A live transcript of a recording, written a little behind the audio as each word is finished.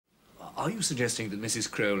Are you suggesting that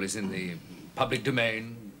Mrs. Crowell is in the public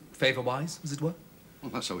domain, favour-wise, as it were?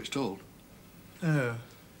 Well, that's how it's told. Oh.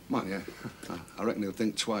 Well, yeah. I reckon he'll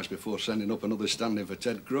think twice before sending up another stand-in for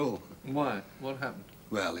Ted Crowell. Why? What happened?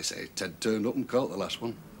 Well, they say Ted turned up and caught the last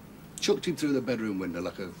one. Chucked him through the bedroom window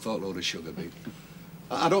like a thought-load of sugar beet.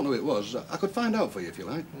 I don't know who it was. I could find out for you if you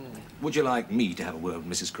like. Would you like me to have a word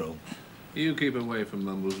with Mrs. Crowell? You keep away from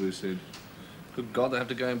Mumbles, Lucid. Good God, they have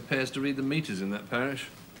to go in pairs to read the meters in that parish.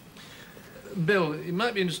 Bill, it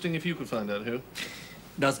might be interesting if you could find out who.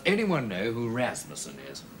 Does anyone know who Rasmussen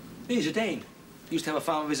is? He's a Dane. He used to have a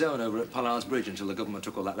farm of his own over at Pollard's Bridge until the government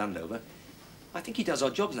took all that land over. I think he does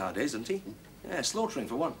odd jobs nowadays, doesn't he? Yeah, slaughtering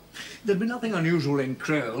for one. There'd be nothing unusual in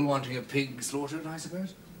Crowell wanting a pig slaughtered, I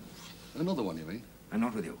suppose? Another one, you mean? And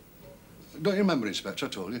not with you. Don't you remember, Inspector, I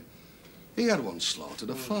told you? He had one slaughtered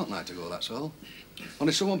a fortnight ago, that's all.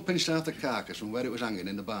 Only someone pinched out the carcass from where it was hanging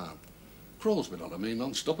in the barn. Crowell's been on me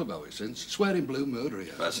non-stop about it since. Swearing blue murder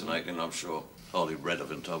here. Fascinating, I'm sure. Hardly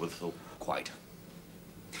relevant, I would have thought. Quite.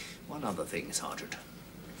 One other thing, Sergeant.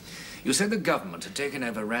 You said the government had taken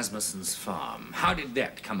over Rasmussen's farm. How did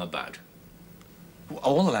that come about?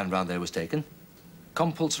 All the land round there was taken.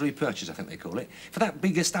 Compulsory purchase, I think they call it. For that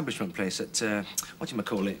big establishment place at,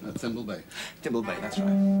 whatchamacallit? At Thimble Bay. Thimble Bay, that's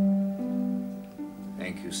right.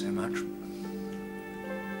 Thank you so much.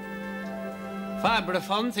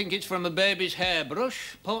 Fibrofon think it's from a baby's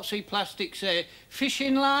hairbrush. Portsea Plastics say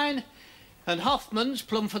fishing line. And Hoffman's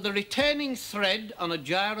plumb for the retaining thread on a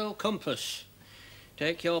gyro compass.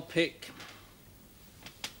 Take your pick.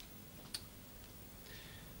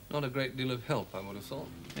 Not a great deal of help, I would have thought.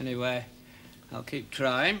 Anyway, I'll keep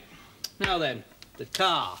trying. Now then, the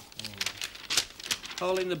car.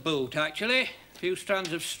 All in the boot, actually. A few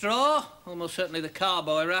strands of straw, almost certainly the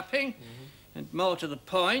carboy wrapping. And more to the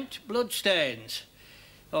point, blood stains.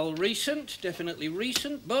 All recent, definitely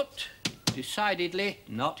recent, but decidedly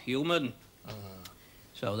not human.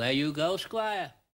 So there you go, Squire.